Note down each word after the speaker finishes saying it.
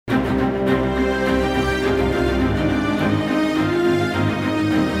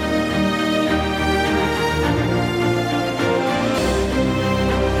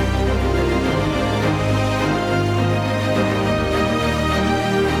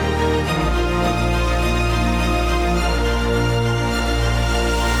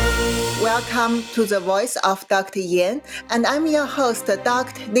welcome to the Voice of Dr. Yan, and I'm your host,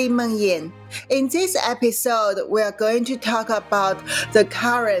 Dr. Li-Meng Yan. In this episode, we are going to talk about the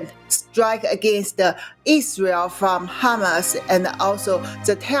current strike against Israel from Hamas, and also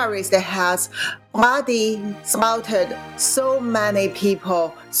the terrorist has bloody slaughtered so many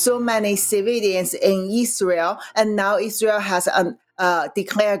people, so many civilians in Israel, and now Israel has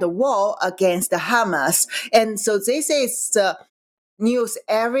declared war against Hamas. And so this is the news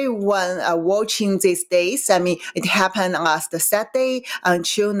everyone are watching these days. I mean, it happened last Saturday.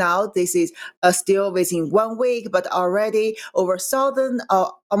 Until now, this is still within 1 week, but already over 1,000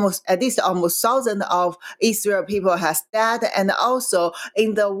 or almost 1,000 of Israel people has died. And also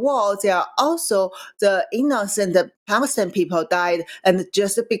in the war, there are also the innocent Palestinian people died. And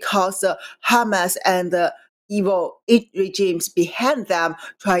just because Hamas and the evil regimes behind them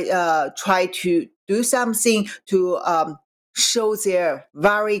try to do something to show their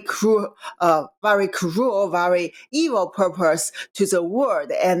very cruel, very evil purpose to the world,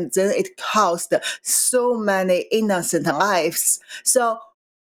 and then it cost so many innocent lives. So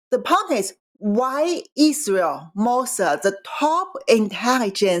the point is, why Israel, Mossad, the top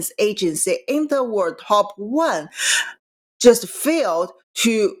intelligence agency in the world, top one, just failed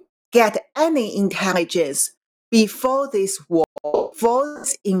to get any intelligence before this war, before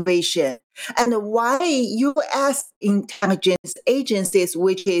this invasion, and why U.S. intelligence agencies,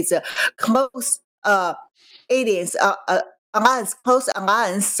 which is close alliance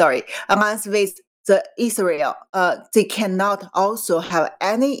with the Israel, they cannot also have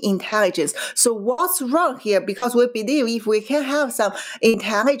any intelligence. So what's wrong here? Because we believe if we can have some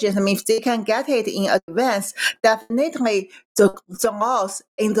intelligence, I mean, if they can get it in advance, definitely the loss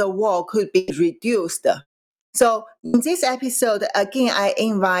in the war could be reduced. So in this episode, again, I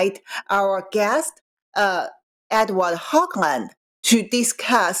invite our guest, Edward Hoagland, to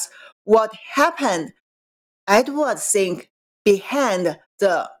discuss what happened. Edward think behind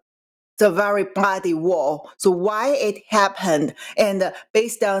the very bloody war. So why it happened, and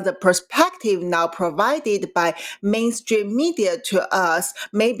based on the perspective now provided by mainstream media to us,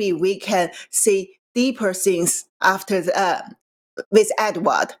 maybe we can see deeper things after with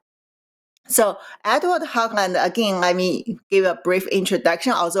Edward. So Edward Hoagland, again, let me give a brief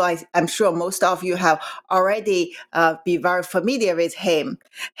introduction, although I'm sure most of you have already be very familiar with him.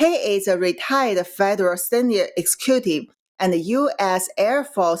 He is a retired federal senior executive and a U.S. Air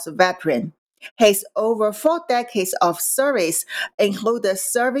Force veteran. His over 4 decades of service included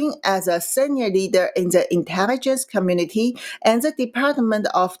serving as a senior leader in the intelligence community and the Department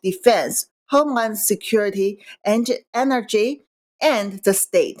of Defense, Homeland Security, and Energy, and the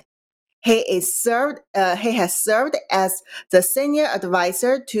state. He has served as the senior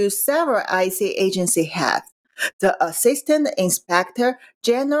advisor to several IC agency heads, the Assistant Inspector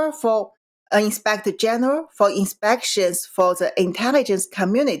General for Inspections for the Intelligence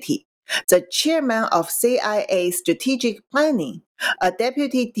Community, the Chairman of CIA Strategic Planning, a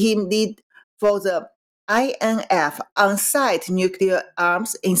Deputy Team Lead for the INF on-site nuclear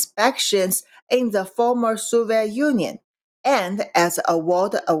arms inspections in the former Soviet Union, and as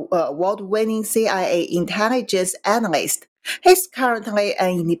award-winning CIA intelligence analyst. He's currently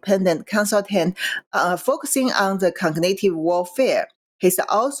an independent consultant focusing on the cognitive warfare. He's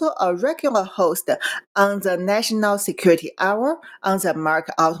also a regular host on the National Security Hour on the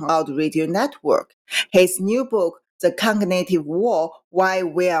Mark Out Loud Radio Network. His new book, The Cognitive War, Why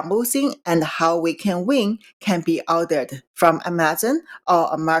We Are Losing and How We Can Win, can be ordered from Amazon or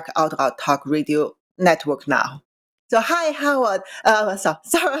a Mark Out Loud Talk Radio Network now. So hi, Howard.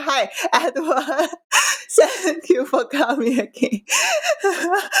 Hi, Edward. Thank you for coming again.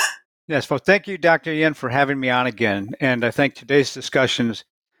 Yes, well, thank you, Dr. Yan, for having me on again. And I think today's discussion is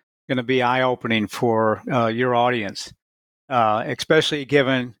going to be eye-opening for your audience, especially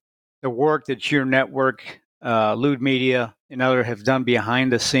given the work that your network, Lewd Media, and others have done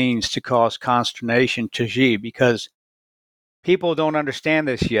behind the scenes to cause consternation to Xi, because people don't understand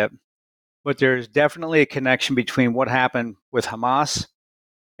this yet. But there's definitely a connection between what happened with Hamas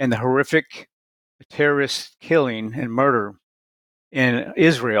and the horrific terrorist killing and murder in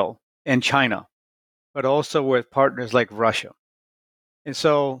Israel and China, but also with partners like Russia. And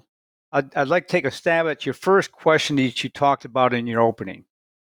so I'd like to take a stab at your first question that you talked about in your opening.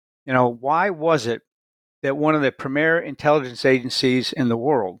 You know, why was it that one of the premier intelligence agencies in the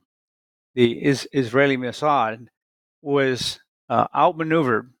world, the Israeli Mossad, was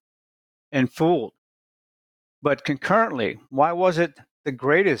outmaneuvered and fooled? But concurrently, why was it the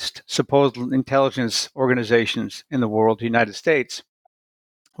greatest supposed intelligence organizations in the world, the United States,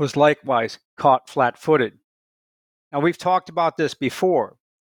 was likewise caught flat-footed? Now, we've talked about this before,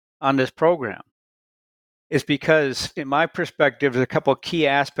 on this program is because, in my perspective, there's a couple of key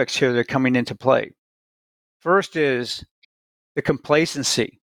aspects here that are coming into play. First is the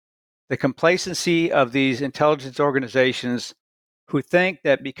complacency of these intelligence organizations who think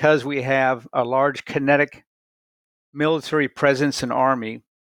that because we have a large kinetic military presence and army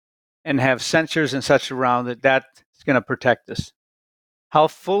and have sensors and such around that's going to protect us. How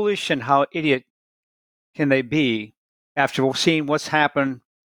foolish and how idiot can they be after seeing what's happened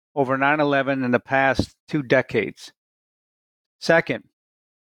over 9/11 in the past 2 decades? Second,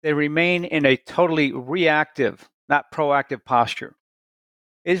 they remain in a totally reactive, not proactive posture.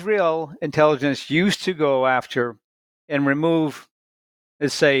 Israel intelligence used to go after and remove,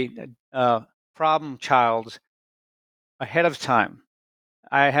 let's say, problem childs ahead of time.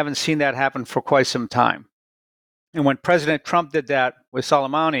 I haven't seen that happen for quite some time. And when President Trump did that with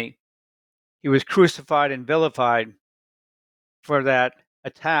Soleimani, he was crucified and vilified for that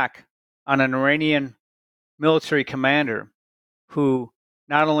attack on an Iranian military commander who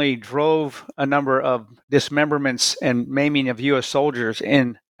not only drove a number of dismemberments and maiming of U.S. soldiers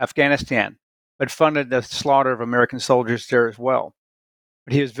in Afghanistan, but funded the slaughter of American soldiers there as well.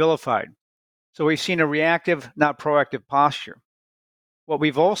 But he was vilified. So we've seen a reactive, not proactive posture. What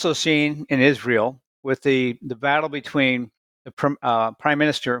we've also seen in Israel with the battle between the prime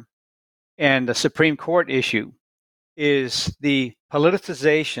minister and the Supreme Court issue is the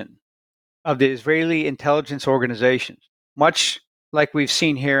politicization of the Israeli intelligence organizations, much like we've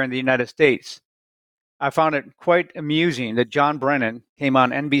seen here in the United States. I found it quite amusing that John Brennan came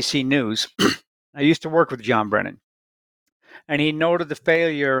on NBC News. I used to work with John Brennan, and he noted the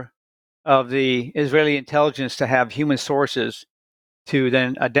failure of the Israeli intelligence to have human sources to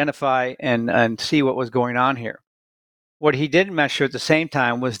then identify and see what was going on here. What he didn't measure at the same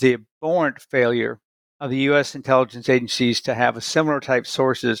time was the abhorrent failure of the U.S. intelligence agencies to have a similar type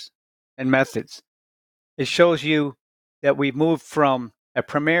sources and methods. It shows you that we've moved from a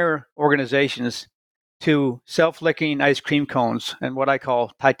premier organizations to self-licking ice cream cones and what I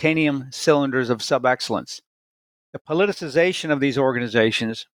call titanium cylinders of sub-excellence. The politicization of these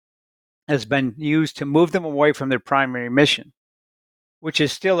organizations has been used to move them away from their primary mission, which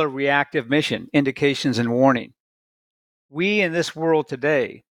is still a reactive mission, indications and warning. We in this world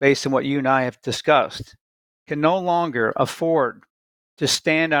today, based on what you and I have discussed, can no longer afford to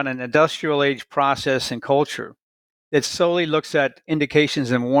stand on an industrial age process and culture that solely looks at indications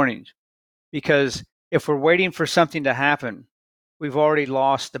and warnings. Because if we're waiting for something to happen, we've already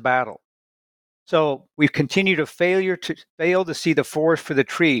lost the battle. So we've continued to fail to see the forest for the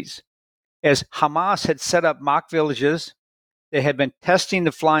trees. As Hamas had set up mock villages, they had been testing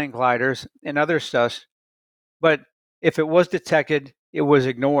the flying gliders and other stuff, but if it was detected, it was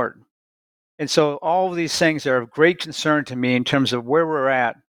ignored. And so all of these things are of great concern to me in terms of where we're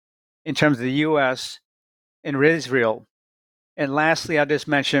at, in terms of the U.S. and Israel. And lastly, I'll just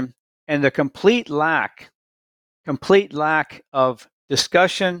mention, and the complete lack of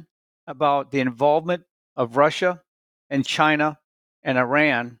discussion about the involvement of Russia and China and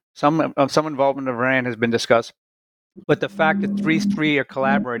Iran. Some involvement of Iran has been discussed, but the fact that these three are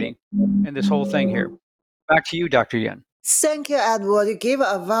collaborating in this whole thing here. Back to you, Dr. Yan. Thank you, Edward. You gave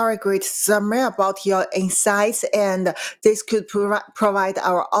a very great summary about your insights, and this could provide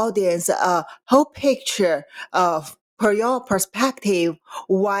our audience a whole picture of, per your perspective,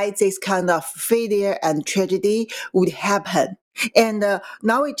 why this kind of failure and tragedy would happen. And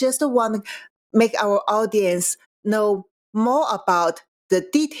now we just want to make our audience know more about the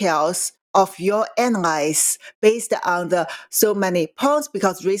details of your analysis based on the so many points,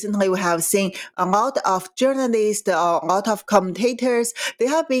 because recently we have seen a lot of journalists or a lot of commentators, they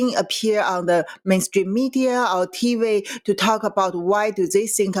have been appear on the mainstream media or TV to talk about why do they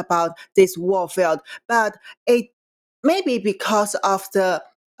think about this war field. But it may be because of the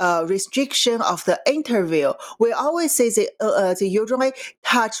restriction of the interview. We always say they usually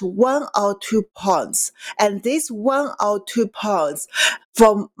touch one or two points. And this one or two points,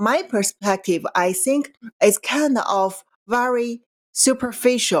 from my perspective, I think it's kind of very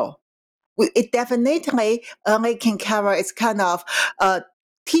superficial. It definitely only can cover, it's kind of a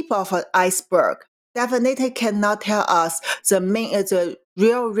tip of an iceberg. Definitely cannot tell us the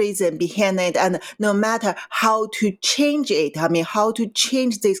real reason behind it, and no matter how to change it, how to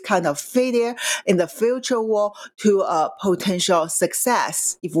change this kind of failure in the future war to a potential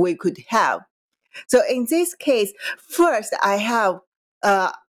success if we could have. So in this case, first I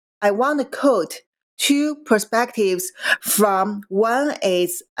want to quote two perspectives from one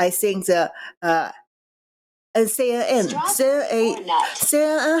is, I think, the CNN.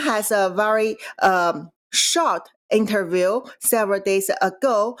 CNN has a very short interview several days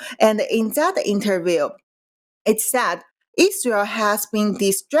ago, and in that interview, it said Israel has been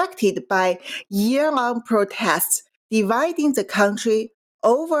distracted by year-long protests dividing the country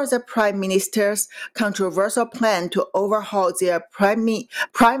over the prime minister's controversial plan to overhaul their prime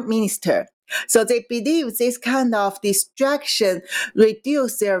minister. So they believe this kind of distraction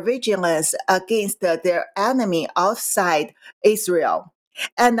reduce their vigilance against their enemy outside Israel.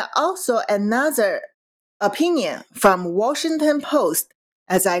 And also another opinion from Washington Post,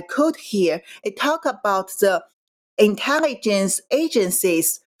 as I quote here, it talk about the intelligence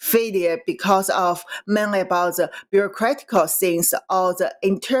agencies failure because of mainly about the bureaucratical things or the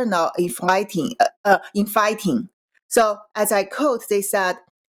internal infighting. So as I quote, they said,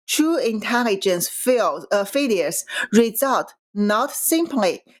 true intelligence failures result not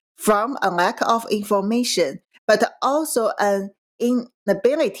simply from a lack of information, but also an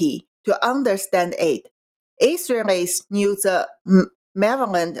inability to understand it. Israelis knew the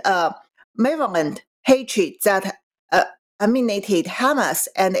malevolent hatred that emanated Hamas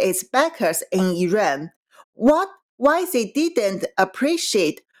and its backers in Iran. Why they didn't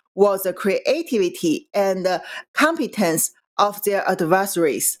appreciate was the creativity and the competence of their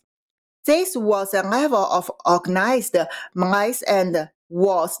adversaries. This was a level of organized malice and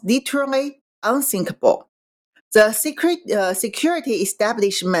was literally unthinkable. The security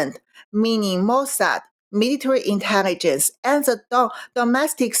establishment, meaning Mossad, military intelligence, and the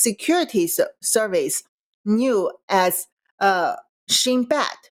domestic security service, knew as Shin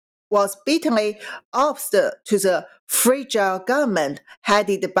Bet, was bitterly opposed to the fragile government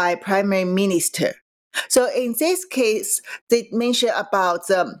headed by Prime Minister. So in this case, they mention about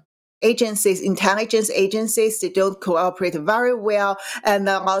the agencies, intelligence agencies, they don't cooperate very well, and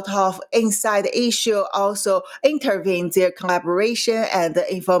a lot of inside issue also intervene their collaboration and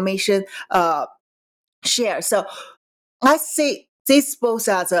the information share. So let's say these both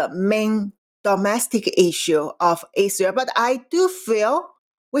are the main domestic issue of Israel, but I do feel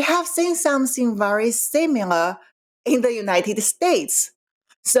we have seen something very similar in the United States.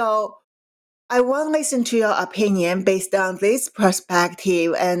 So I want to listen to your opinion based on this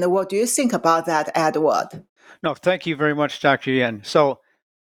perspective. And what do you think about that, Edward? No, thank you very much, Dr. Yan. So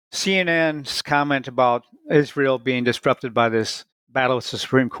CNN's comment about Israel being disrupted by this battle with the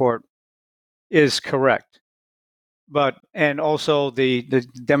Supreme Court is correct. And also the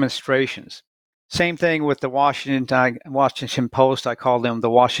demonstrations. Same thing with the Washington Post. I call them the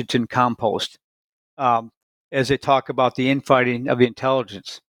Washington Compost, as they talk about the infighting of the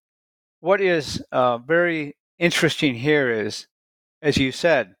intelligence. What is very interesting here is, as you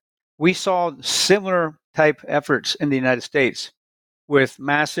said, we saw similar type efforts in the United States with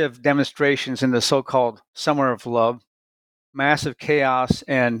massive demonstrations in the so-called Summer of Love, massive chaos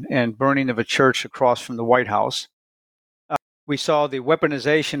and burning of a church across from the White House. We saw the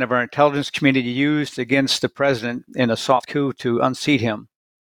weaponization of our intelligence community used against the president in a soft coup to unseat him.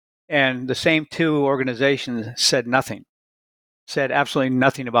 And the same two organizations said nothing, said absolutely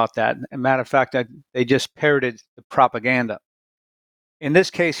nothing about that. As a matter of fact, they just parroted the propaganda. In this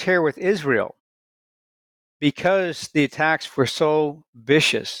case here with Israel, because the attacks were so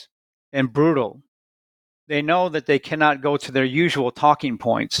vicious and brutal, they know that they cannot go to their usual talking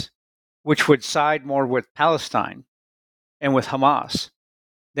points, which would side more with Palestine and with Hamas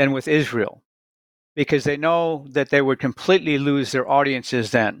than with Israel, because they know that they would completely lose their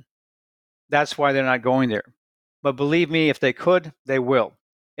audiences then. That's why they're not going there. But believe me, if they could, they will.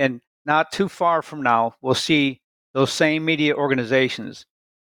 And not too far from now, we'll see those same media organizations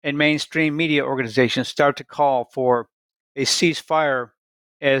and mainstream media organizations start to call for a ceasefire,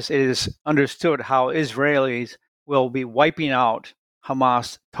 as it is understood how Israelis will be wiping out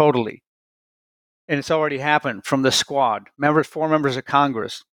Hamas totally. And it's already happened from the squad. Four members of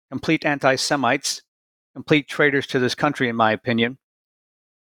Congress, complete anti-Semites, complete traitors to this country, in my opinion,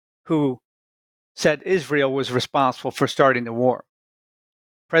 who said Israel was responsible for starting the war.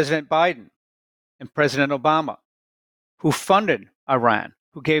 President Biden and President Obama, who funded Iran,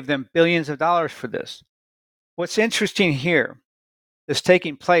 who gave them billions of dollars for this. What's interesting here that's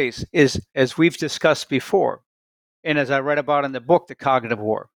taking place is, as we've discussed before, and as I read about in the book, The Cognitive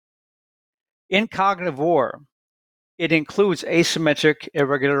War. In cognitive war, it includes asymmetric,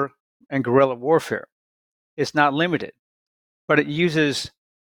 irregular, and guerrilla warfare. It's not limited, but it uses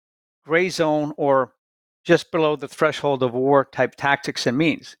gray zone or just below the threshold of war type tactics and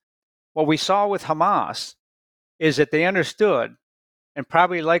means. What we saw with Hamas is that they understood, and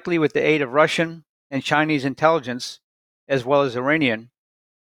probably likely with the aid of Russian and Chinese intelligence, as well as Iranian,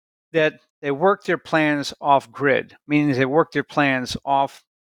 that they worked their plans off grid, meaning they worked their plans off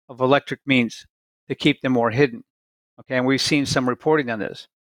of electric means to keep them more hidden. Okay, and we've seen some reporting on this.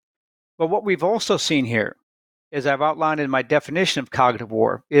 But what we've also seen here, as I've outlined in my definition of cognitive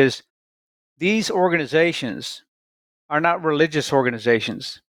war, is these organizations are not religious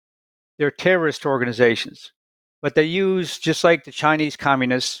organizations. They're terrorist organizations. But they use, just like the Chinese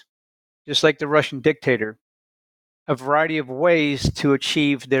communists, just like the Russian dictator, a variety of ways to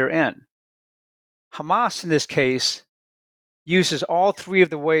achieve their end. Hamas, in this case, uses all three of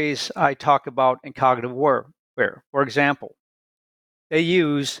the ways I talk about in cognitive warfare. For example, they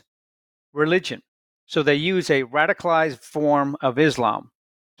use religion. So they use a radicalized form of Islam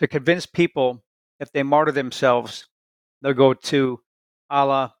to convince people if they martyr themselves, they'll go to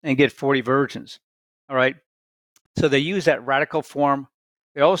Allah and get 40 virgins. All right. So they use that radical form.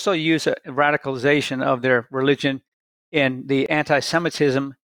 They also use a radicalization of their religion in the anti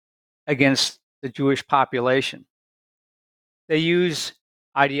Semitism against the Jewish population. They use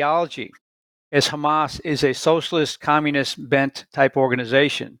ideology, as Hamas is a socialist, communist bent type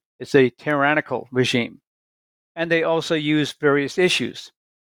organization. It's a tyrannical regime. And they also use various issues,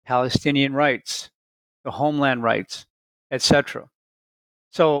 Palestinian rights, the homeland rights, etc.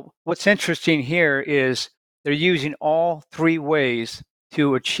 So what's interesting here is they're using all three ways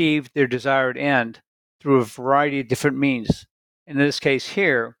to achieve their desired end through a variety of different means. In this case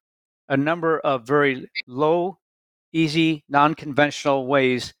here, a number of very low, easy, non-conventional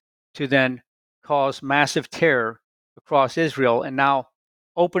ways to then cause massive terror across Israel and now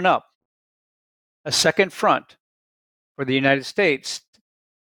open up a second front for the United States,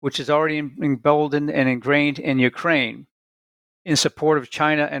 which is already emboldened and ingrained in Ukraine, in support of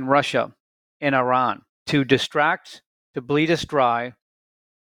China and Russia and Iran, to distract, to bleed us dry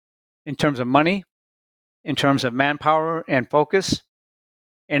in terms of money, in terms of manpower and focus,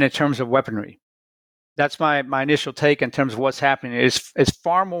 and in terms of weaponry. That's my initial take in terms of what's happening. It's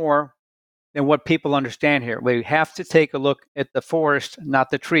far more than what people understand here. We have to take a look at the forest,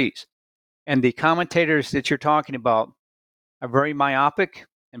 not the trees. And the commentators that you're talking about are very myopic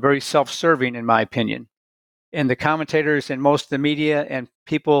and very self-serving, in my opinion. And the commentators and most of the media and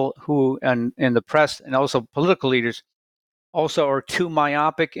people who in the press and also political leaders also are too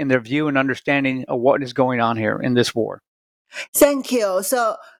myopic in their view and understanding of what is going on here in this war. Thank you.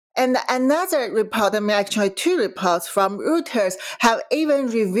 So, and another report, actually two reports from Reuters, have even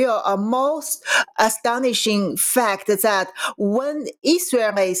revealed a most astonishing fact that when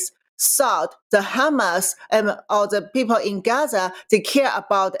Israelis thought the Hamas and all the people in Gaza, they care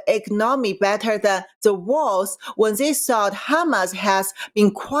about economy better than the wars, when they thought Hamas has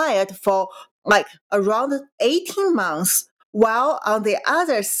been quiet for like around 18 months, while on the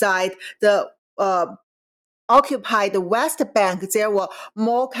other side, the occupied the West Bank, there were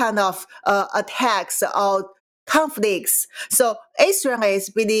more kind of attacks or conflicts. So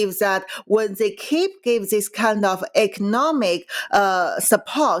Israelis believe that when they give this kind of economic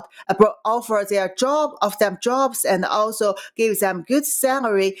support, offer them jobs, and also give them good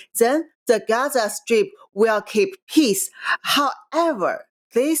salary, then the Gaza Strip will keep peace. However,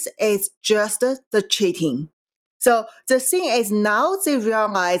 this is just the cheating. So the thing is, now they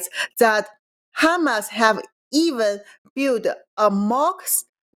realize that Hamas have even built a mock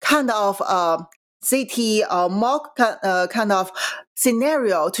kind of city or mock kind of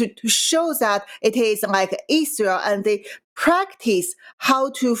scenario to show that it is like Israel, and they practice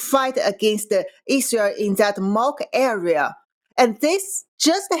how to fight against Israel in that mock area. And this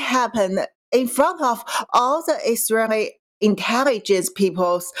just happened in front of all the Israeli intelligence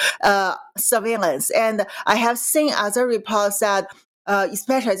people's surveillance. And I have seen other reports that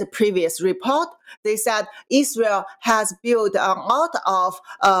especially the previous report, they said Israel has built a lot of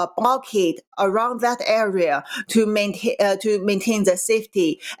blockade around that area to maintain the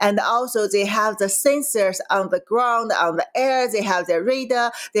safety, and also they have the sensors on the ground, on the air. They have their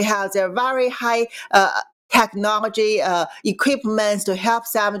radar. They have their very high technology equipment to help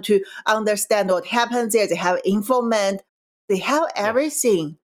them to understand what happens there. They have informant. They have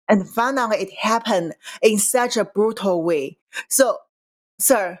everything. And finally, it happened in such a brutal way. So,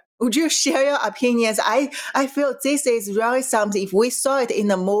 sir, would you share your opinions? I feel this is really something. If we saw it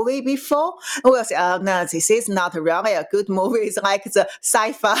in a movie before, we'll say, oh, no, this is not really a good movie. It's like the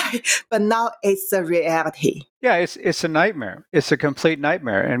sci-fi. But now it's the reality. Yeah, it's a nightmare. It's a complete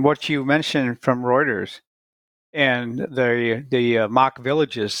nightmare. And what you mentioned from Reuters and the mock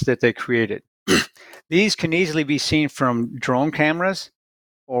villages that they created, these can easily be seen from drone cameras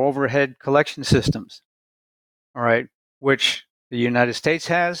or overhead collection systems, all right, which the United States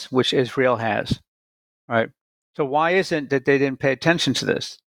has, which Israel has, all right? So why isn't that they didn't pay attention to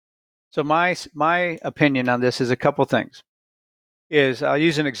this? So my opinion on this is a couple things. is I'll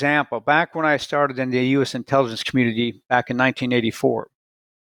use an example. Back when I started in the U.S. intelligence community back in 1984,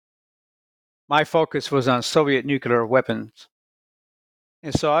 my focus was on Soviet nuclear weapons.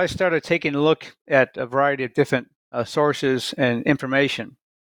 And so I started taking a look at a variety of different sources and information.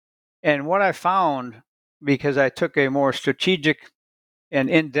 And what I found, because I took a more strategic and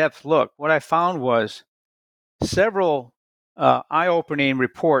in-depth look, what I found was several eye-opening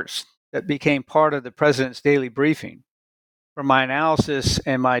reports that became part of the president's daily briefing for my analysis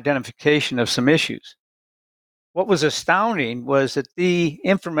and my identification of some issues. What was astounding was that the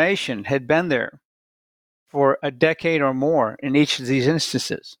information had been there for a decade or more in each of these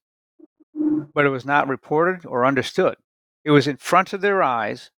instances, but it was not reported or understood. It was in front of their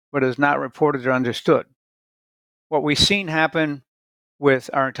eyes, but it was not reported or understood. What we've seen happen with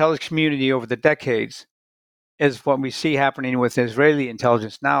our intelligence community over the decades is what we see happening with Israeli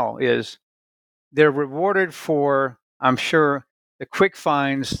intelligence now is they're rewarded for, I'm sure, the quick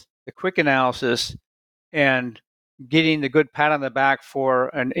finds, the quick analysis, and getting the good pat on the back for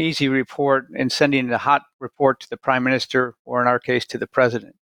an easy report and sending the hot report to the prime minister, or in our case, to the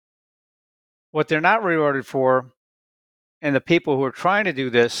president. What they're not rewarded for, and the people who are trying to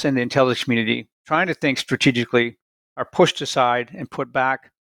do this in the intelligence community, trying to think strategically, are pushed aside and put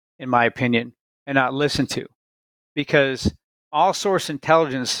back, in my opinion, and not listened to. Because all source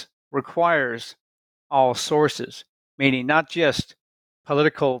intelligence requires all sources, meaning not just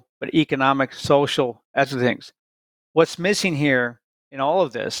political, but economic, social, other things. What's missing here in all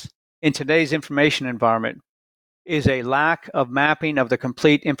of this, in today's information environment, is a lack of mapping of the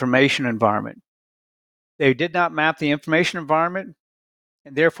complete information environment. They did not map the information environment,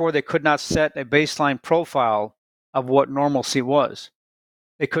 and therefore they could not set a baseline profile of what normalcy was.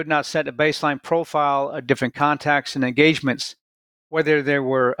 They could not set a baseline profile of different contacts and engagements, whether they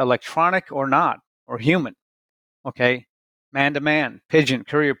were electronic or not, or human, okay? Man to man, pigeon,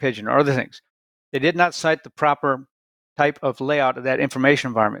 courier pigeon, or other things. They did not cite the proper type of layout of that information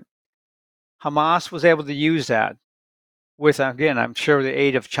environment. Hamas was able to use that with, again, I'm sure the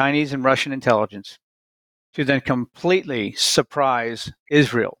aid of Chinese and Russian intelligence to then completely surprise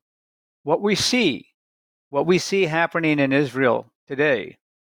Israel. What we see happening in Israel today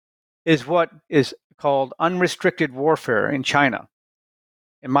is what is called unrestricted warfare in China.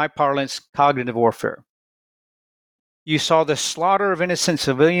 In my parlance, cognitive warfare. You saw the slaughter of innocent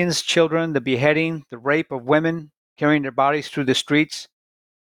civilians, children, the beheading, the rape of women, carrying their bodies through the streets.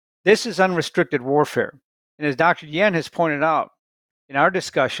 This is unrestricted warfare. And as Dr. Yan has pointed out in our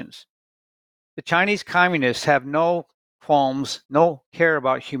discussions, the Chinese communists have no qualms, no care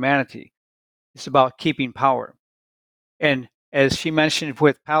about humanity. It's about keeping power. And as she mentioned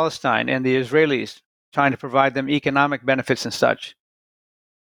with Palestine and the Israelis trying to provide them economic benefits and such,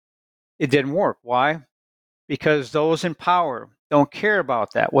 it didn't work. Why? Because those in power don't care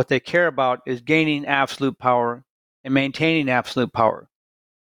about that. What they care about is gaining absolute power and maintaining absolute power.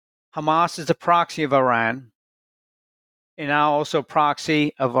 Hamas is a proxy of Iran, and now also a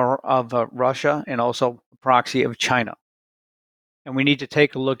proxy of Russia, and also a proxy of China. And we need to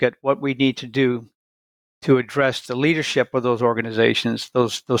take a look at what we need to do to address the leadership of those organizations,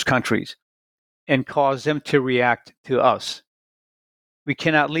 those countries, and cause them to react to us. We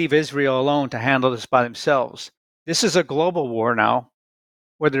cannot leave Israel alone to handle this by themselves. This is a global war now,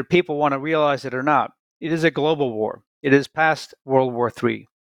 whether people want to realize it or not. It is a global war. It is past World War III.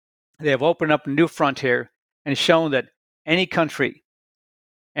 They have opened up a new frontier and shown that any country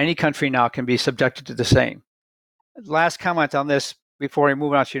now can be subjected to the same. Last comment on this before we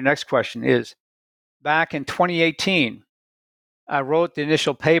move on to your next question is, back in 2018, I wrote the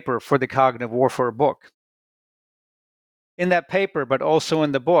initial paper for the Cognitive Warfare book. In that paper, but also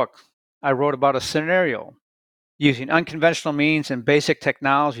in the book, I wrote about a scenario using unconventional means and basic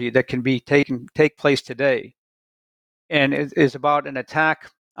technology that can take place today. And it is about an attack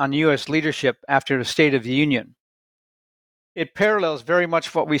on U.S. leadership after the State of the Union. It parallels very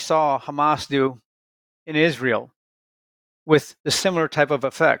much what we saw Hamas do in Israel with the similar type of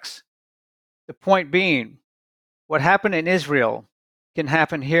effects. The point being, what happened in Israel can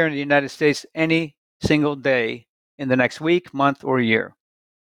happen here in the United States any single day in the next week, month, or year,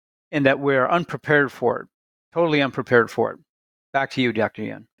 and that we're unprepared for it, totally unprepared for it. Back to you, Dr.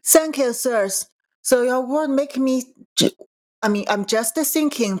 Yan. Thank you, sirs. So your word make me, I'm just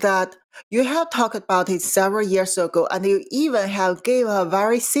thinking that you have talked about it several years ago, and you even have gave a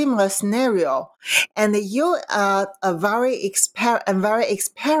very similar scenario. And you are a very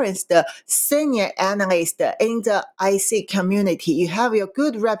experienced senior analyst in the IC community. You have your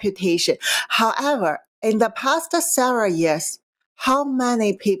good reputation. However, in the past several years, how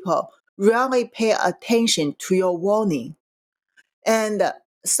many people really pay attention to your warning? And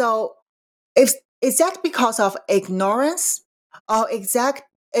so is that because of ignorance, or is that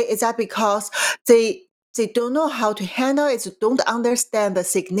because they don't know how to handle it, don't understand the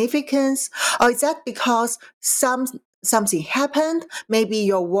significance, or is that because something happened? Maybe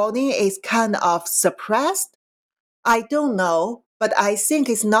your warning is kind of suppressed. I don't know, but I think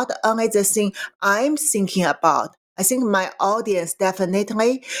it's not only the thing I'm thinking about. I think my audience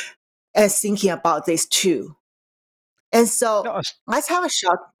definitely is thinking about this too. And so No, let's have a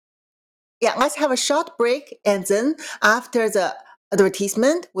short break, and then after the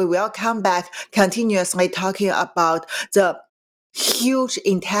advertisement, we will come back continuously talking about the huge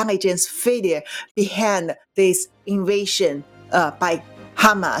intelligence failure behind this invasion by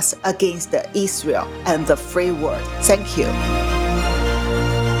Hamas against Israel and the free world. Thank you.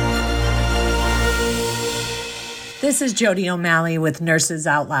 This is Jody O'Malley with Nurses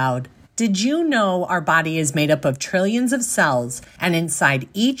Out Loud. Did you know our body is made up of trillions of cells, and inside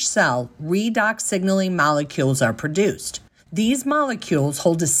each cell, redox signaling molecules are produced? These molecules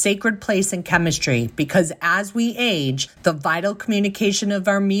hold a sacred place in chemistry because as we age, the vital communication of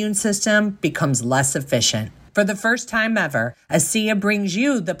our immune system becomes less efficient. For the first time ever, ASEA brings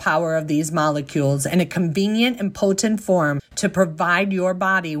you the power of these molecules in a convenient and potent form to provide your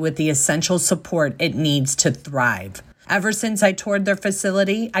body with the essential support it needs to thrive. Ever since I toured their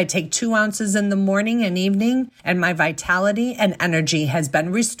facility, I take 2 ounces in the morning and evening, and my vitality and energy has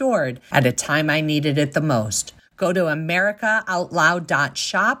been restored at a time I needed it the most. Go to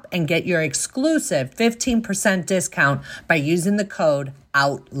americaoutloud.shop and get your exclusive 15% discount by using the code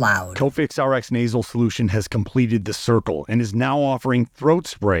OUTLOUD. Cofix RX Nasal Solution has completed the circle and is now offering throat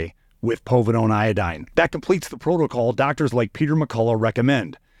spray with povidone iodine. That completes the protocol doctors like Peter McCullough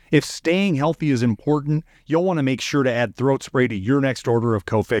recommend. If staying healthy is important, you'll want to make sure to add throat spray to your next order of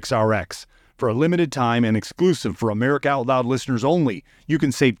Cofix RX. For a limited time and exclusive for America Out Loud listeners only, you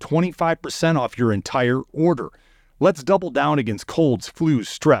can save 25% off your entire order. Let's double down against colds, flus,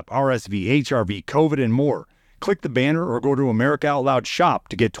 strep, RSV, HRV, COVID, and more. Click the banner or go to America Out Loud shop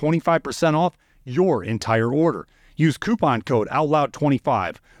to get 25% off your entire order. Use coupon code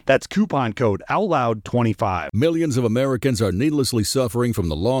OUTLOUD25. That's coupon code OUTLOUD25. Millions of Americans are needlessly suffering from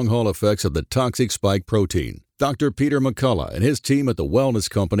the long-haul effects of the toxic spike protein. Dr. Peter McCullough and his team at the Wellness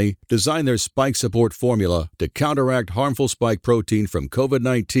Company designed their spike support formula to counteract harmful spike protein from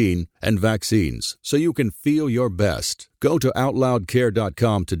COVID-19 and vaccines so you can feel your best. Go to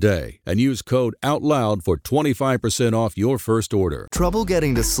OutLoudCare.com today and use code OUTLOUD for 25% off your first order. Trouble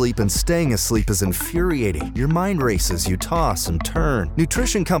getting to sleep and staying asleep is infuriating. Your mind races, you toss and turn.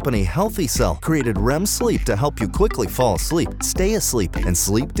 Nutrition company Healthy Cell created REM sleep to help you quickly fall asleep, stay asleep, and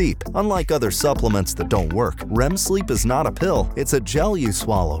sleep deep. Unlike other supplements that don't work, REM sleep is not a pill. It's a gel you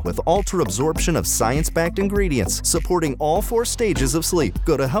swallow with ultra-absorption of science-backed ingredients supporting all 4 stages of sleep.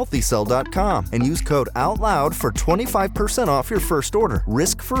 Go to HealthyCell.com and use code OUTLOUD for 25% off your first order.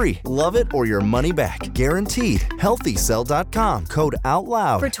 Risk-free. Love it or your money back. Guaranteed. HealthyCell.com. Code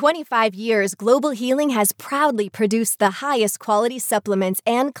OUTLOUD. For 25 years, Global Healing has proudly produced the highest quality supplements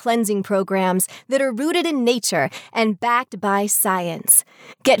and cleansing programs that are rooted in nature and backed by science.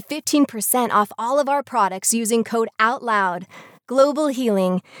 Get 15% off all of our products using code OUTLOUD. Global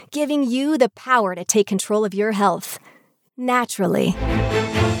Healing, giving you the power to take control of your health. Naturally.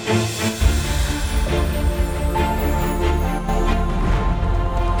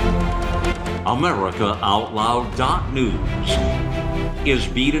 AmericaOutloud.news is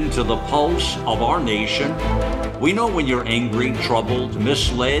beaten to the pulse of our nation. We know when you're angry, troubled,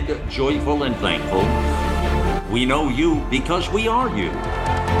 misled, joyful, and thankful. We know you because we are you.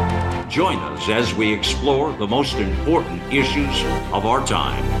 Join us as we explore the most important issues of our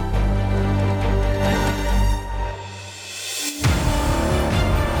time.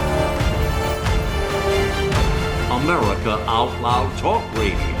 America Out Loud Talk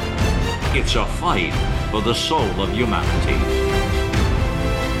Radio. It's a fight for the soul of humanity.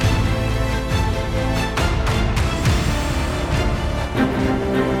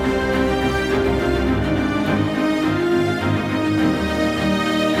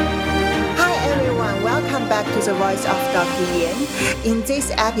 Hi everyone, welcome back to the Voice of Dr. Yan. In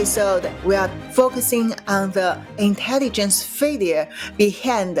this episode, we are focusing on the intelligence failure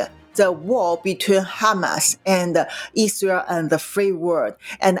behind the war between Hamas and Israel and the free world.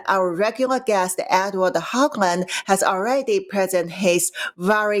 And our regular guest, Edward Hoagland, has already presented his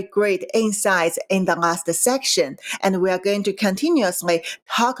very great insights in the last section. And we are going to continuously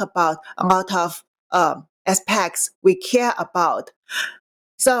talk about a lot of aspects we care about.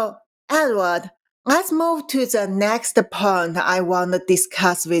 So, Edward, let's move to the next point I want to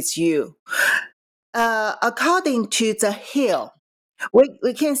discuss with you. According to The Hill,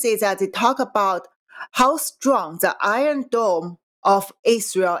 we can say that they talk about how strong the Iron Dome of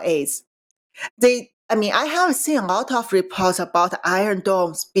Israel is. I have seen a lot of reports about Iron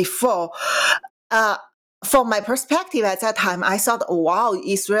Domes before. Uh, from my perspective at that time, I thought, wow,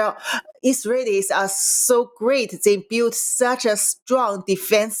 Israelis are so great. They built such a strong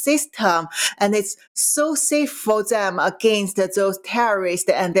defense system, and it's so safe for them against those terrorists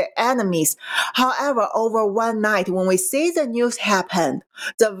and their enemies. However, over one night, when we see the news happen,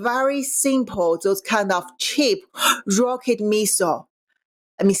 the very simple, those kind of cheap rocket missile,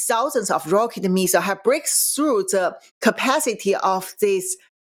 thousands of rocket missiles have break through the capacity of this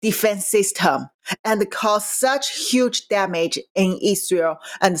defense system and cause such huge damage in Israel,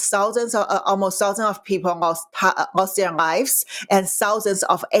 and almost thousands of people lost their lives and thousands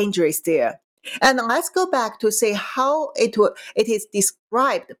of injuries there. And let's go back to say how it is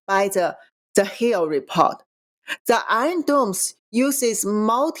described by the Hill report. The Iron Domes uses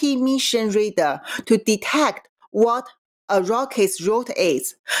multi-mission radar to detect what a rocket's route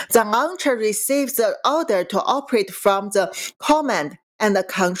is. The launcher receives the order to operate from the command and the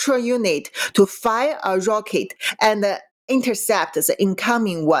control unit to fire a rocket and intercept the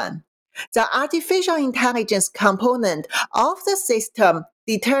incoming one. The artificial intelligence component of the system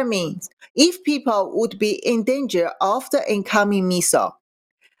determines if people would be in danger of the incoming missile.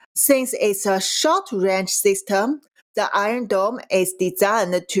 Since it's a short-range system, the Iron Dome is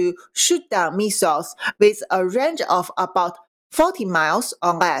designed to shoot down missiles with a range of about 40 miles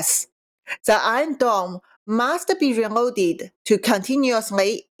or less. The Iron Dome must be reloaded to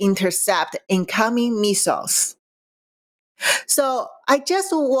continuously intercept incoming missiles. So I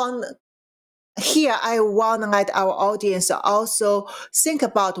want to let our audience also think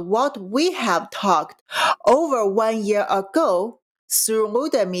about what we have talked over 1 year ago through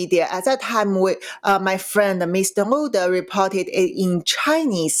the media. At that time, my friend Mr. Luda reported it in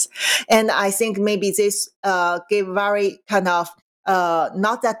Chinese, and I think maybe this gave very kind of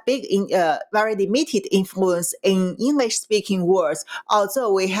not that big, very limited influence in English-speaking words,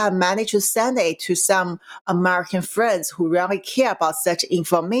 although we have managed to send it to some American friends who really care about such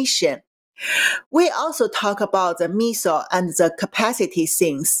information. We also talk about the missile and the capacity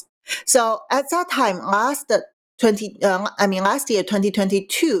things. So at that time, last year,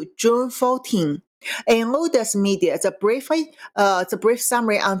 2022, June 14, in Luda's media, the brief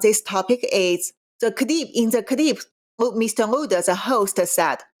summary on this topic is in the clip, Mr. Luda, the host,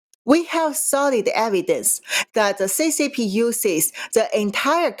 said, "We have solid evidence that the CCP uses the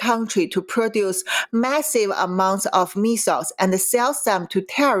entire country to produce massive amounts of missiles and sells them to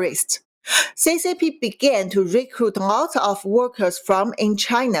terrorists. CCP began to recruit lots of workers from in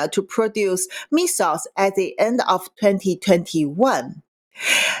China to produce missiles at the end of 2021.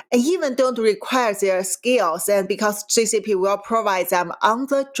 And even don't require their skills, and because CCP will provide them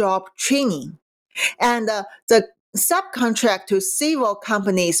on-the-job training. And the subcontract to civil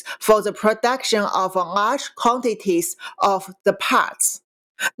companies for the production of large quantities of the parts,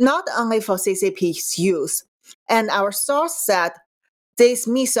 not only for CCP's use." And our source said these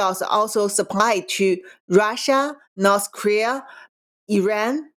missiles are also supplied to Russia, North Korea,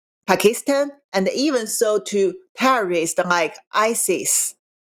 Iran, Pakistan, and even sold to terrorists like ISIS.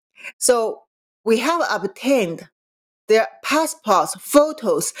 So we have obtained their passports,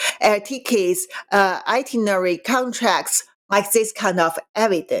 photos, air tickets, itinerary, contracts, like this kind of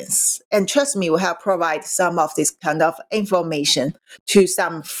evidence. And trust me, we have provided some of this kind of information to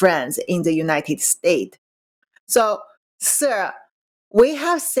some friends in the United States. So, sir, we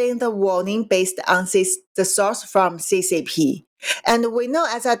have seen the warning based on the source from CCP. And we know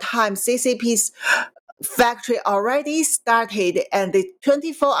at that time, CCP's factory already started, and the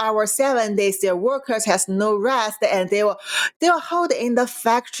 24 hours, 7 days, their workers has no rest, and they will hold in the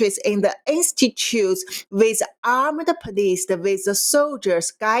factories, in the institutes, with armed police, with the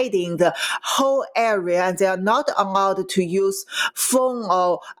soldiers guiding the whole area, and they are not allowed to use phone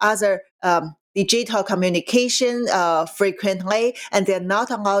or other digital communication frequently, and they're not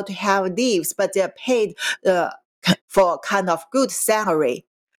allowed to have leaves, but they're paid for kind of good salary.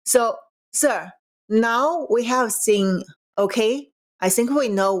 So, sir, now we have seen, okay, I think we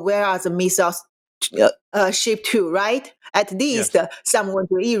know where are the missiles shipped to, right? At least Yes. some went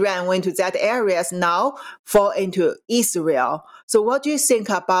to Iran, went to that areas, now fall into Israel. So what do you think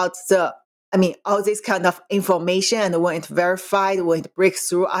about all this kind of information, and when it's verified, when it breaks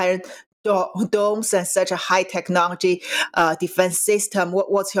through Iron Domes and such a high technology defense system,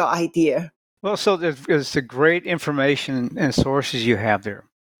 what's your idea? Well, so there's the great information and sources you have there.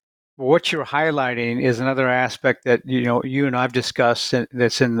 What you're highlighting is another aspect that you and I've discussed, and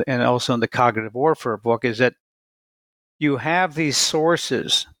that's and also in the cognitive warfare book, is that you have these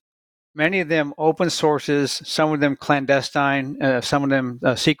sources, many of them open sources, some of them clandestine, some of them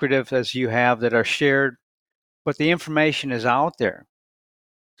secretive, as you have, that are shared, but the information is out there.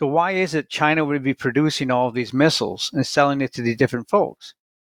 So why is it China would be producing all of these missiles and selling it to these different folks?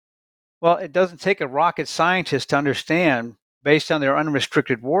 Well, it doesn't take a rocket scientist to understand, based on their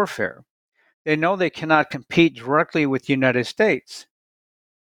unrestricted warfare, they know they cannot compete directly with the United States.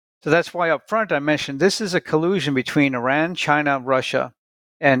 So that's why up front I mentioned this is a collusion between Iran, China, Russia,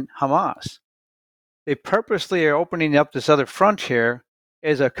 and Hamas. They purposely are opening up this other frontier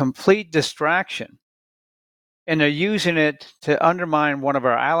as a complete distraction. And they're using it to undermine one of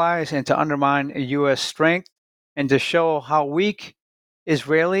our allies and to undermine U.S. strength and to show how weak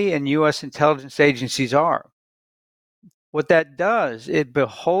Israeli and U.S. intelligence agencies are. What that does, it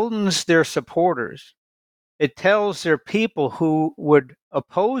beholdens their supporters. It tells their people who would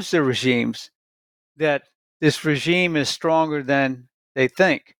oppose the regimes that this regime is stronger than they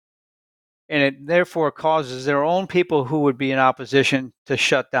think. And it therefore causes their own people who would be in opposition to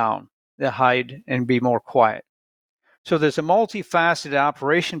shut down, to hide, and be more quiet. So there's a multifaceted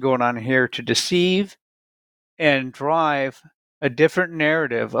operation going on here to deceive and drive a different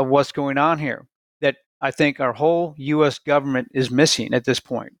narrative of what's going on here that I think our whole U.S. government is missing at this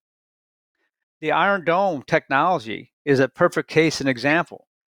point. The Iron Dome technology is a perfect case and example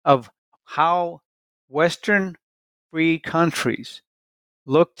of how Western free countries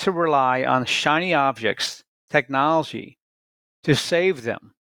look to rely on shiny objects, technology, to save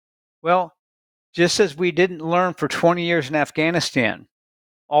them. Well, just as we didn't learn for 20 years in Afghanistan,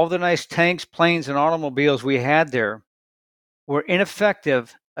 all the nice tanks, planes, and automobiles we had there were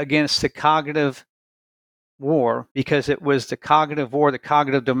ineffective against the cognitive war because it was the cognitive war, the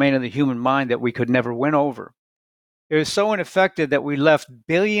cognitive domain of the human mind that we could never win over. It was so ineffective that we left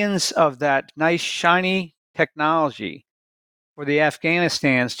billions of that nice, shiny technology for the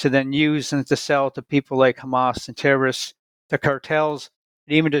Afghanistans to then use and to sell to people like Hamas and terrorists, to cartels,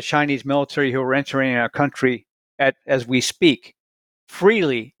 and even to Chinese military who are entering our country as we speak,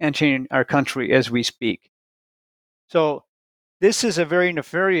 freely entering our country as we speak. So this is a very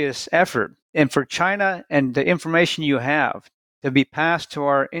nefarious effort. And for China and the information you have to be passed to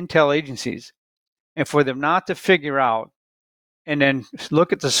our intel agencies, and for them not to figure out and then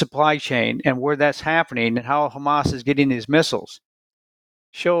look at the supply chain and where that's happening and how Hamas is getting these missiles,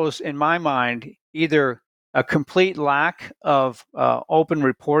 shows, in my mind, either a complete lack of open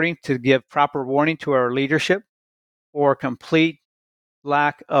reporting to give proper warning to our leadership, or a complete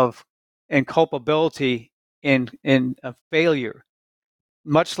lack of culpability in a failure,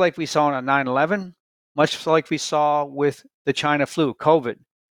 much like we saw on 9/11, much like we saw with the China flu, COVID.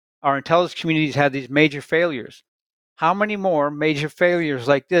 Our intelligence communities had these major failures. How many more major failures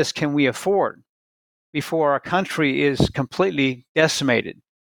like this can we afford before our country is completely decimated?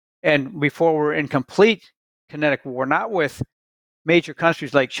 And before we're in complete kinetic war, not with major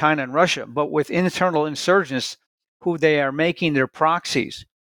countries like China and Russia, but with internal insurgents who they are making their proxies,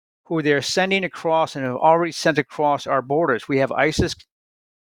 who they're sending across and have already sent across our borders. We have ISIS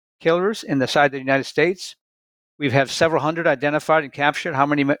killers in the side of the United States. We've had several hundred identified and captured. How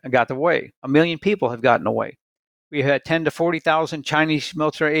many got away? 1 million people have gotten away. We had 10 to 40,000 Chinese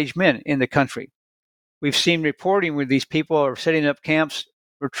military-aged men in the country. We've seen reporting where these people are setting up camps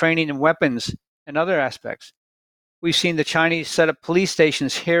for training in weapons and other aspects. We've seen the Chinese set up police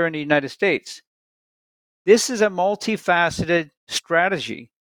stations here in the United States. This is a multifaceted strategy,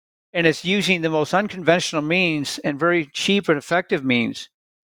 and it's using the most unconventional means and very cheap and effective means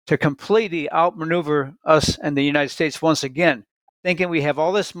to completely outmaneuver us and the United States once again, thinking we have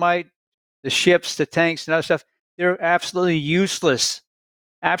all this might, the ships, the tanks, and other stuff. They're absolutely useless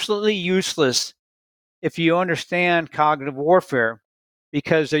if you understand cognitive warfare,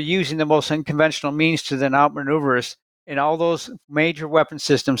 because they're using the most unconventional means to then outmaneuver us. And all those major weapon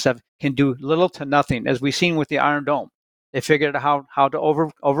systems can do little to nothing, as we've seen with the Iron Dome. They figured out how to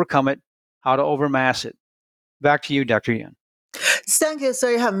overcome it, how to overmass it. Back to you, Dr. Yan. Thank you. So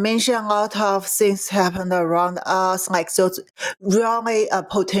you have mentioned a lot of things happened around us, like those really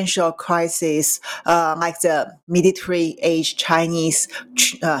potential crises, like the military-age Chinese,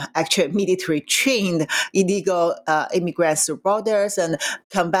 actually military-trained illegal immigrants through borders, and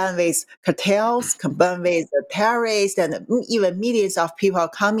combined with cartels, combined with terrorists, and even millions of people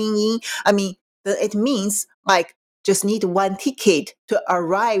coming in. I mean, it means like just need one ticket to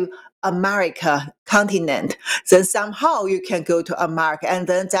arrive America continent, then somehow you can go to America, and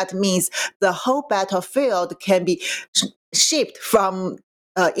then that means the whole battlefield can be shipped from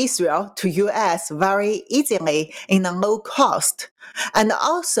Israel to US very easily in a low cost. And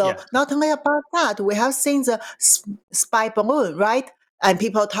also, not only about that, we have seen the spy balloon, right? And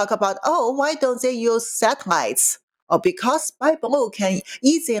people talk about, oh, why don't they use satellites? Or because spy balloon can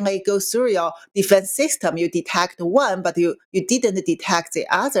easily go through your defense system. You detect one, but you didn't detect the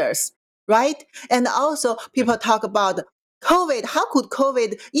others, right? And also, people talk about COVID. How could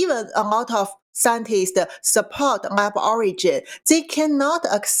COVID, even a lot of scientists support lab origin? They cannot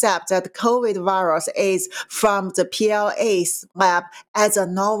accept that COVID virus is from the PLA's lab as a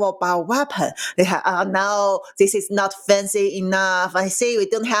novel bioweapon. They have, no, this is not fancy enough. I see we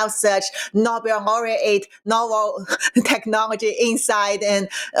don't have such Nobel laureate novel technology inside, and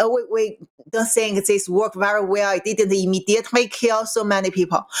we don't think this worked very well. It didn't immediately kill so many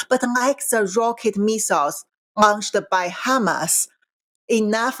people. But like the rocket missiles launched by Hamas,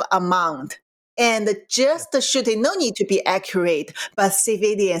 enough amount. And just the shooting, no need to be accurate, but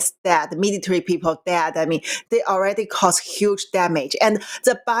civilians dead, military people dead. I mean, they already caused huge damage. And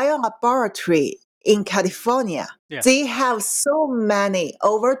the biolaboratory in California, they have so many,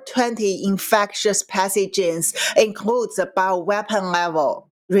 over 20 infectious pathogens, includes the bioweapon level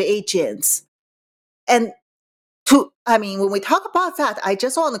reagents. And when we talk about that, I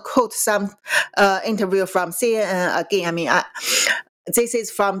just want to quote some interview from CNN again. This is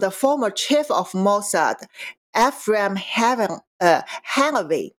from the former chief of Mossad, Ephraim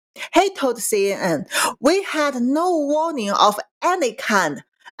Hanavi. He told CNN, "We had no warning of any kind,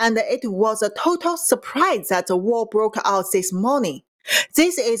 and it was a total surprise that the war broke out this morning.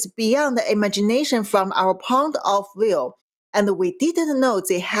 This is beyond the imagination from our point of view. And we didn't know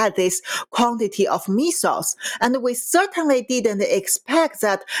they had this quantity of missiles. And we certainly didn't expect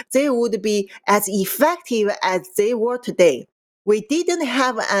that they would be as effective as they were today. We didn't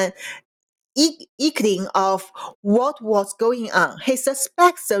have an inkling of what was going on. He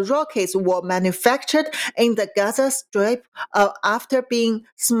suspects the rockets were manufactured in the Gaza Strip after being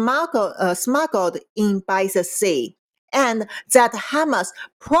smuggled in by the sea, and that Hamas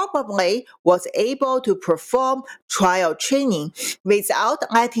probably was able to perform trial training without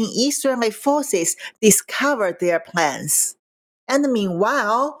letting Israeli forces discover their plans." And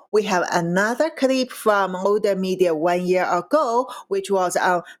meanwhile, we have another clip from older media 1 year ago, which was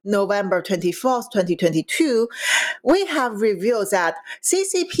on November 24th, 2022. We have revealed that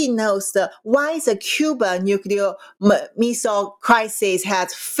CCP knows why the Cuban nuclear missile crisis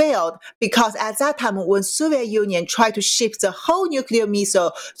has failed, because at that time when Soviet Union tried to ship the whole nuclear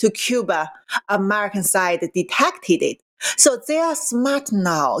missile to Cuba, American side detected it. So they are smart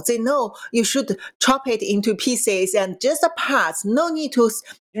now. They know you should chop it into pieces and just the parts. No need to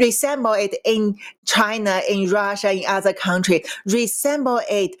reassemble it in China, in Russia, in other countries. Reassemble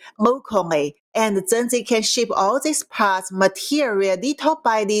it locally. And then they can ship all these parts, material, little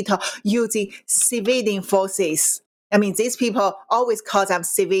by little, using civilian forces. I mean, these people always call them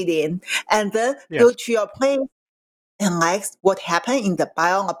civilian. And then go to your place. And like what happened in the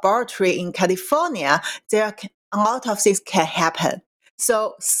biolaboratory in California, there a lot of things can happen.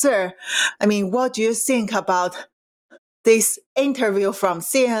 So, sir, what do you think about this interview from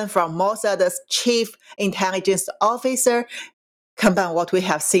CNN, from Mossad's chief intelligence officer, compared what we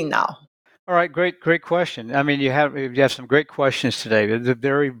have seen now? All right, great question. You have some great questions today. They're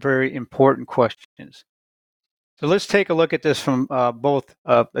very, very important questions. So let's take a look at this from both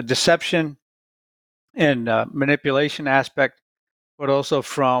a deception and manipulation aspect, but also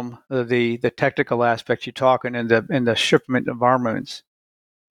from the technical aspect you're talking in the shipment of armaments.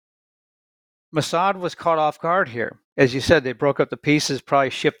 Mossad was caught off guard here. As you said, they broke up the pieces, probably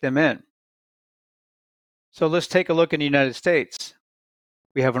shipped them in. So let's take a look in the United States.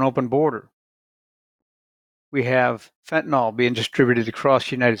 We have an open border. We have fentanyl being distributed across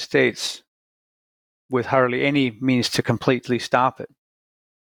the United States with hardly any means to completely stop it.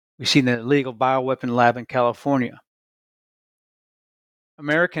 We've seen the illegal bioweapon lab in California.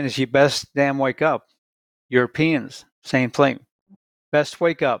 Americans, you best damn wake up. Europeans, same thing. Best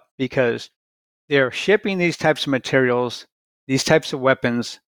wake up, because they're shipping these types of materials, these types of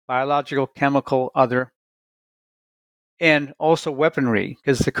weapons, biological, chemical, other, and also weaponry,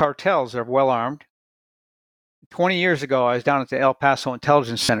 because the cartels are well armed. 20 years ago, I was down at the El Paso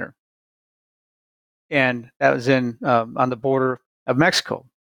Intelligence Center, and that was on the border of Mexico.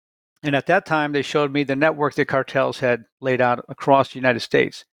 And at that time, they showed me the network the cartels had laid out across the United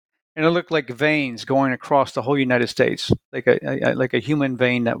States. And it looked like veins going across the whole United States, like a human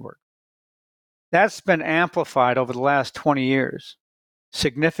vein network. That's been amplified over the last 20 years,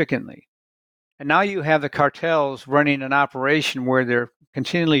 significantly. And now you have the cartels running an operation where they're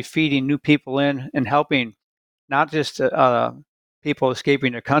continually feeding new people in and helping not just people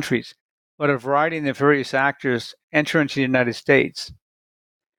escaping their countries, but a variety of the various actors enter into the United States.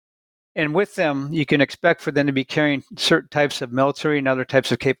 And with them, you can expect for them to be carrying certain types of military and other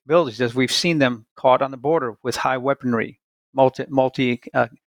types of capabilities, as we've seen them caught on the border with high weaponry, multi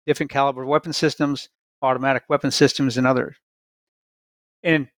different caliber weapon systems, automatic weapon systems, and others.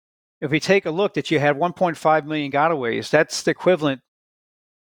 And if we take a look that you had 1.5 million gotaways, that's the equivalent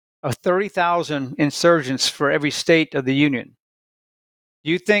of 30,000 insurgents for every state of the Union. Do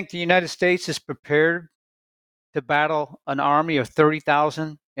you think the United States is prepared to battle an army of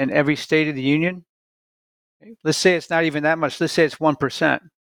 30,000 in every state of the Union? Let's say it's not even that much. Let's say it's 1%.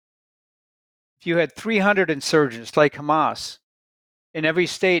 If you had 300 insurgents like Hamas in every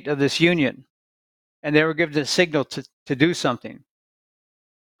state of this Union, and they were given a signal to do something,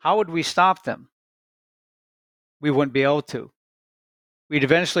 how would we stop them? We wouldn't be able to. We'd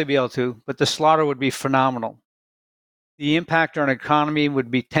eventually be able to, but the slaughter would be phenomenal. The impact on our economy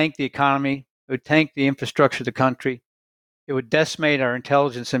would be tank the economy, it would tank the infrastructure of the country, it would decimate our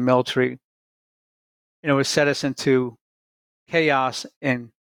intelligence and military, and it would set us into chaos and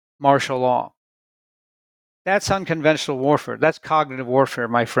martial law. That's unconventional warfare. That's cognitive warfare,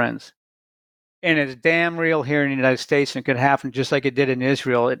 my friends. And it's damn real here in the United States, and it could happen just like it did in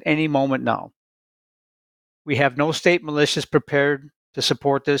Israel at any moment now. We have no state militias prepared to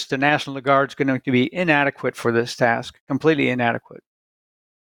support this. The National Guard is going to be inadequate for this task, completely inadequate.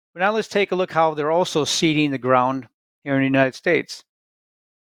 But now let's take a look how they're also seeding the ground here in the United States.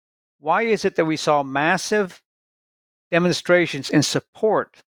 Why is it that we saw massive demonstrations in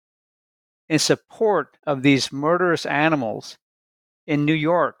support of these murderous animals in New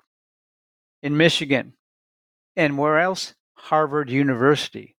York, in Michigan, and where else? Harvard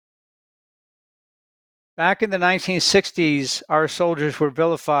University. Back in the 1960s, our soldiers were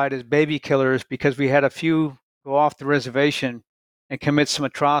vilified as baby killers because we had a few go off the reservation and commit some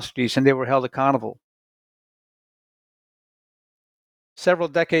atrocities, and they were held accountable. Several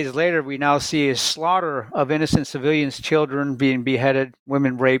decades later, we now see a slaughter of innocent civilians, children being beheaded,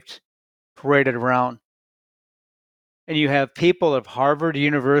 women raped, paraded around. And you have people of Harvard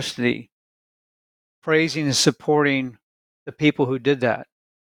University praising and supporting the people who did that.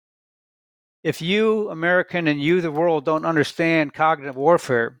 If you, American, and you, the world, don't understand cognitive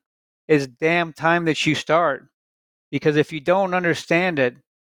warfare, it's damn time that you start. Because if you don't understand it,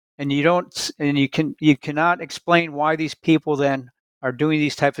 and you cannot explain why these people then are doing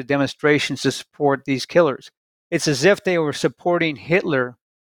these types of demonstrations to support these killers. It's as if they were supporting Hitler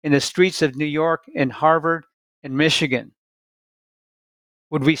in the streets of New York and Harvard and Michigan.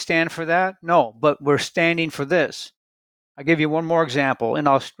 Would we stand for that? No, but we're standing for this. I'll give you one more example. In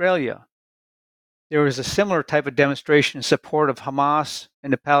Australia, there was a similar type of demonstration in support of Hamas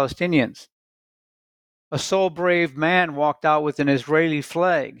and the Palestinians. A soul-brave man walked out with an Israeli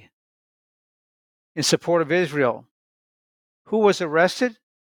flag in support of Israel. Who was arrested?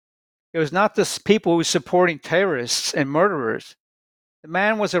 It was not the people who were supporting terrorists and murderers. The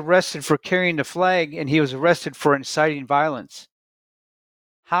man was arrested for carrying the flag, and he was arrested for inciting violence.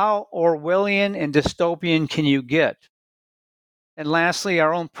 How Orwellian and dystopian can you get? And lastly,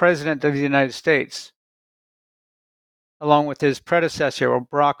 our own President of the United States, along with his predecessor,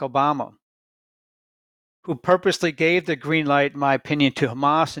 Barack Obama, who purposely gave the green light, in my opinion, to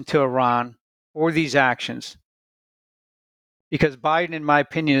Hamas and to Iran for these actions. Because Biden, in my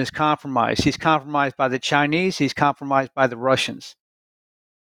opinion, is compromised. He's compromised by the Chinese. He's compromised by the Russians.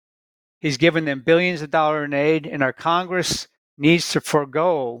 He's given them billions of dollars in aid, and our Congress needs to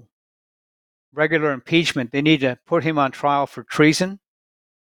forego regular impeachment. They need to put him on trial for treason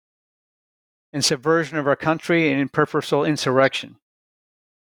and subversion of our country and purposeful insurrection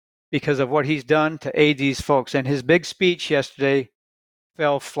because of what he's done to aid these folks. And his big speech yesterday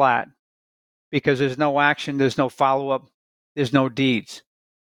fell flat because there's no action, there's no follow-up, there's no deeds.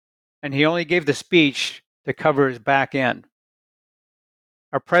 And he only gave the speech to cover his back end.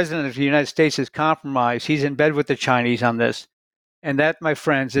 Our President of the United States is compromised. He's in bed with the Chinese on this. And that, my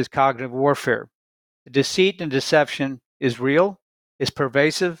friends, is cognitive warfare. The deceit and deception is real, is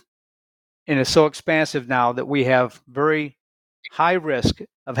pervasive, and is so expansive now that we have very high risk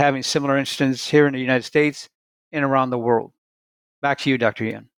of having similar incidents here in the United States and around the world. Back to you, Dr.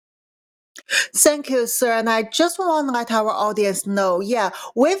 Yan. Thank you, sir. And I just want to let our audience know,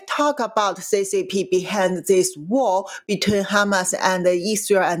 we've talked about CCP behind this war between Hamas and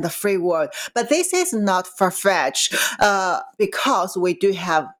Israel and the free world. But this is not far-fetched because we do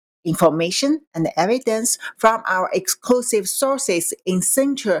have information and evidence from our exclusive sources in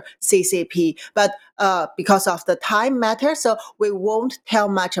Central CCP. But because of the time matter, so we won't tell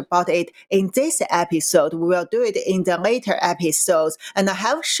much about it in this episode. We will do it in the later episodes. And I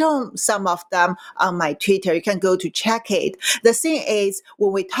have shown some of them on my Twitter. You can go to check it. The thing is,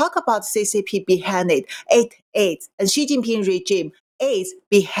 when we talk about CCP behind it, it is, and Xi Jinping regime is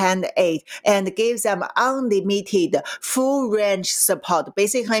behind it and gives them unlimited full range support.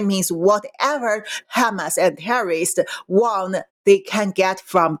 Basically means whatever Hamas and terrorists want, they can get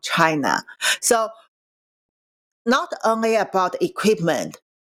from China. So not only about equipment,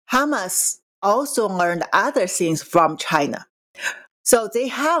 Hamas also learned other things from China. So they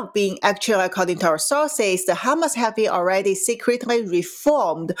have been actually, according to our sources, the Hamas have been already secretly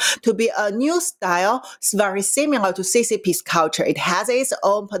reformed to be a new style, very similar to CCP's culture. It has its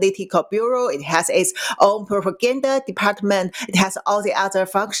own political bureau. It has its own propaganda department. It has all the other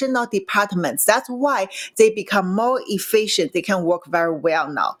functional departments. That's why they become more efficient. They can work very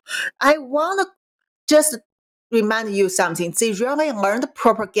well now. I want to just remind you something. They really learned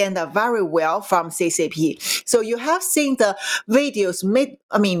propaganda very well from CCP. So you have seen the videos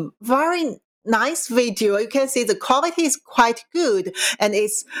very nice video. You can see the quality is quite good, and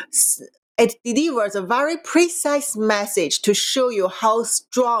it delivers a very precise message to show you how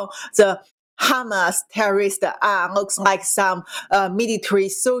strong the Hamas terrorists are. Looks like some military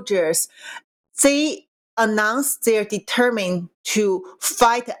soldiers. They announced they're determined to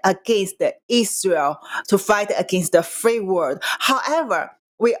fight against Israel, to fight against the free world. However,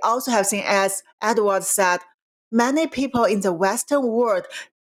 we also have seen, as Edward said, many people in the Western world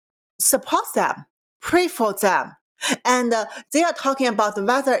support them, pray for them. And they are talking about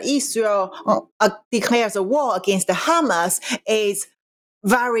whether Israel declares a war against Hamas is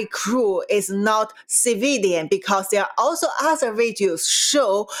very cruel, is not civilian, because there are also other videos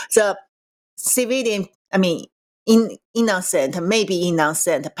show the civilian, innocent, maybe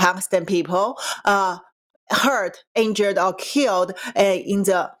innocent Palestinian people hurt, injured, or killed in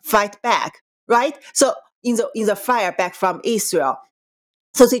the fight back, right? So in the fire back from Israel.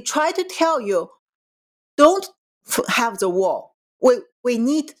 So they try to tell you, don't have the war. We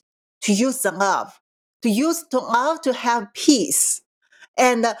need to use the love, to have peace.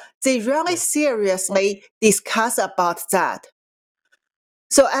 And they really seriously discuss about that.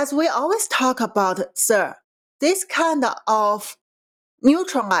 So as we always talk about, sir, this kind of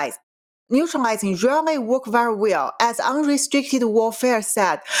neutralizing really work very well. As unrestricted warfare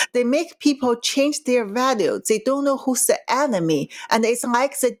said, they make people change their value. They don't know who's the enemy. And it's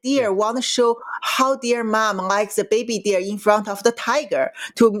like the deer want to show how their mom likes the baby deer in front of the tiger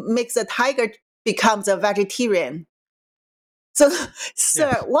to make the tiger becomes a vegetarian. So,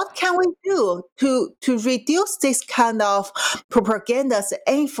 sir, what can we do to reduce this kind of propaganda's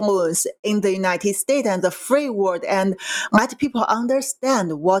influence in the United States and the free world and let people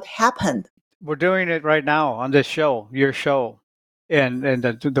understand what happened? We're doing it right now on this show, your show, and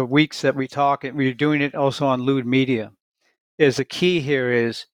the weeks that we talk, and we're doing it also on Lewd Media. Is the key here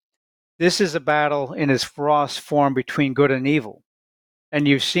is this is a battle in its rawest form between good and evil. And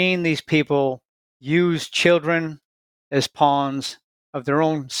you've seen these people use children as pawns of their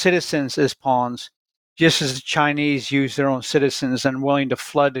own citizens as pawns, just as the Chinese use their own citizens and willing to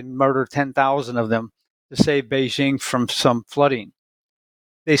flood and murder 10,000 of them to save Beijing from some flooding.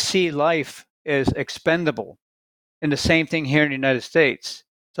 They see life as expendable. And the same thing here in the United States.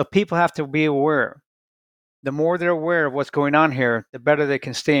 So people have to be aware. The more they're aware of what's going on here, the better they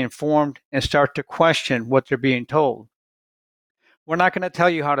can stay informed and start to question what they're being told. We're not going to tell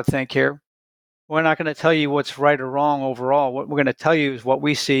you how to think here. We're not going to tell you what's right or wrong overall. What we're going to tell you is what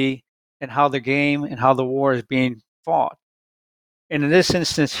we see and how the game and how the war is being fought. And in this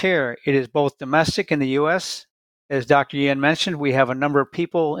instance here, it is both domestic in the U.S. As Dr. Yan mentioned, we have a number of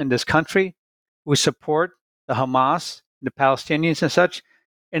people in this country who support the Hamas, the Palestinians and such,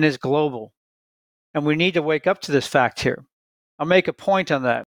 and it's global. And we need to wake up to this fact here. I'll make a point on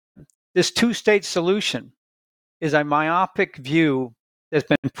that. This two-state solution is a myopic view that's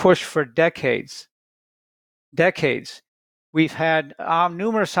been pushed for decades. We've had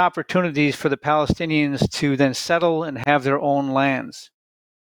numerous opportunities for the Palestinians to then settle and have their own lands.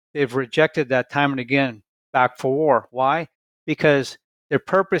 They've rejected that time and again, back for war. Why? Because their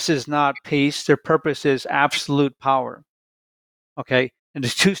purpose is not peace. Their purpose is absolute power. Okay? And the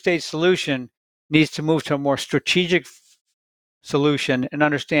two-state solution needs to move to a more strategic solution and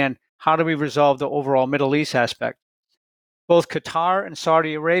understand how do we resolve the overall Middle East aspect. Both Qatar and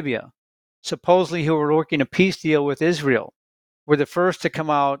Saudi Arabia, supposedly who were working a peace deal with Israel, were the first to come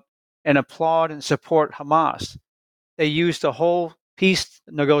out and applaud and support Hamas. They used the whole peace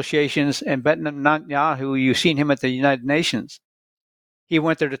negotiations, and Netanyahu, you've seen him at the United Nations. He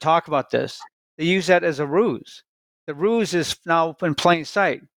went there to talk about this. They use that as a ruse. The ruse is now in plain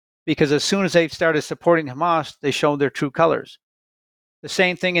sight because as soon as they started supporting Hamas, they showed their true colors. The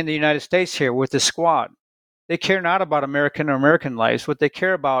same thing in the United States here with the squad. They care not about American or American lives. What they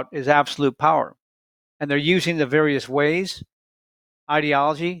care about is absolute power. And they're using the various ways,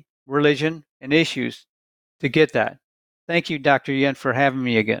 ideology, religion, and issues to get that. Thank you, Dr. Yan, for having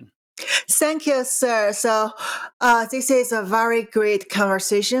me again. Thank you, sir. So this is a very great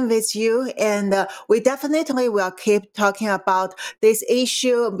conversation with you, and we definitely will keep talking about this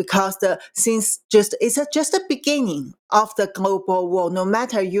issue because it's just the beginning of the global war, no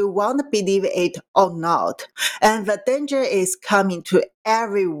matter you want to believe it or not. And the danger is coming to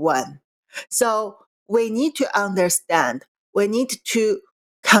everyone. So we need to understand, we need to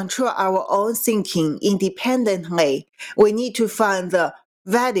control our own thinking independently. We need to find the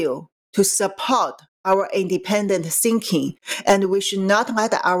value to support our independent thinking, and we should not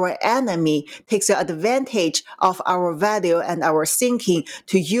let our enemy take the advantage of our value and our thinking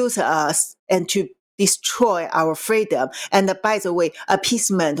to use us and to destroy our freedom. And by the way,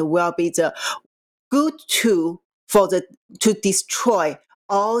 appeasement will be the good tool to destroy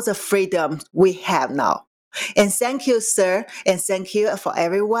all the freedom we have now. And thank you, sir. And thank you for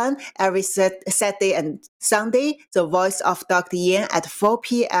everyone. Every Saturday and Sunday, the Voice of Dr. Yan at 4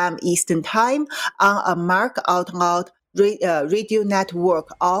 p.m. Eastern Time on a Mark Out Loud radio network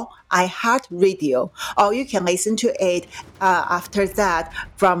or iHeartRadio. Or you can listen to it after that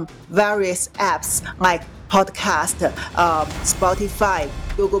from various apps like Podcast, Spotify,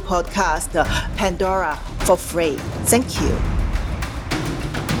 Google Podcast, Pandora for free. Thank you.